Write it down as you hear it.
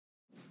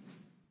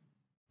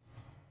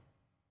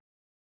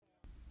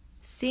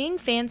Seeing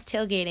fans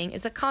tailgating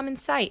is a common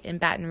sight in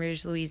Baton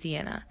Rouge,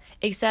 Louisiana,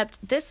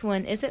 except this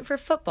one isn't for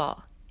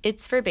football,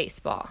 it's for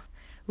baseball.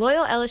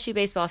 Loyal LSU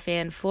baseball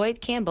fan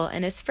Floyd Campbell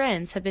and his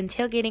friends have been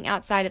tailgating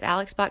outside of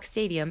Alex Box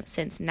Stadium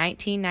since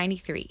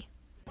 1993.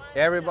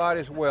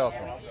 Everybody's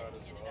welcome.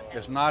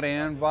 It's not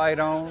an invite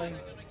only.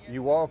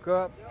 You walk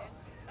up.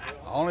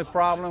 The only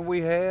problem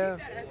we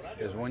have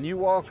is when you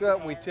walk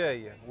up, we tell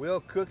you, we'll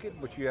cook it,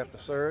 but you have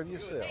to serve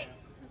yourself.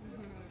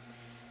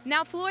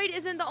 Now, Floyd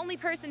isn't the only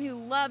person who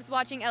loves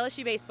watching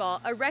LSU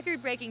baseball. A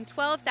record-breaking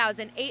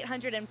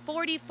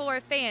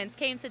 12,844 fans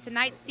came to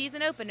tonight's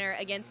season opener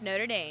against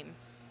Notre Dame.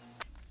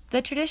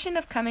 The tradition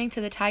of coming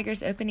to the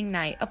Tigers' opening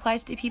night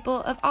applies to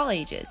people of all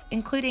ages,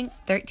 including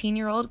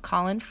 13-year-old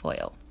Colin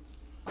Foyle.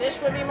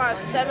 This would be my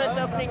 7th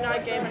opening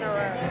night game in a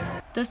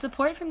row. The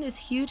support from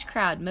this huge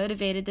crowd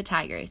motivated the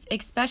Tigers,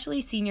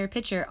 especially senior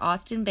pitcher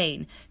Austin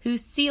Bain, who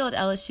sealed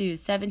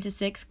LSU's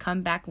 7-6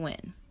 comeback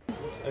win.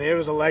 I mean, it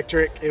was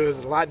electric. It was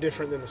a lot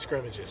different than the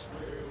scrimmages.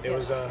 It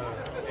was, I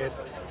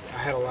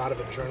had a lot of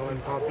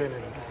adrenaline pumping,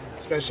 and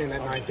especially in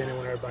that 9th inning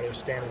when everybody was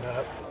standing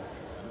up,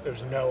 there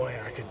was no way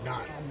I could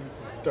not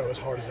throw as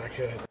hard as I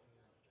could.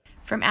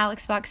 From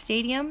Alex Box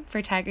Stadium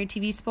for Tiger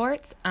TV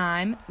Sports,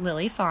 I'm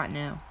Lily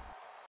Fontenot.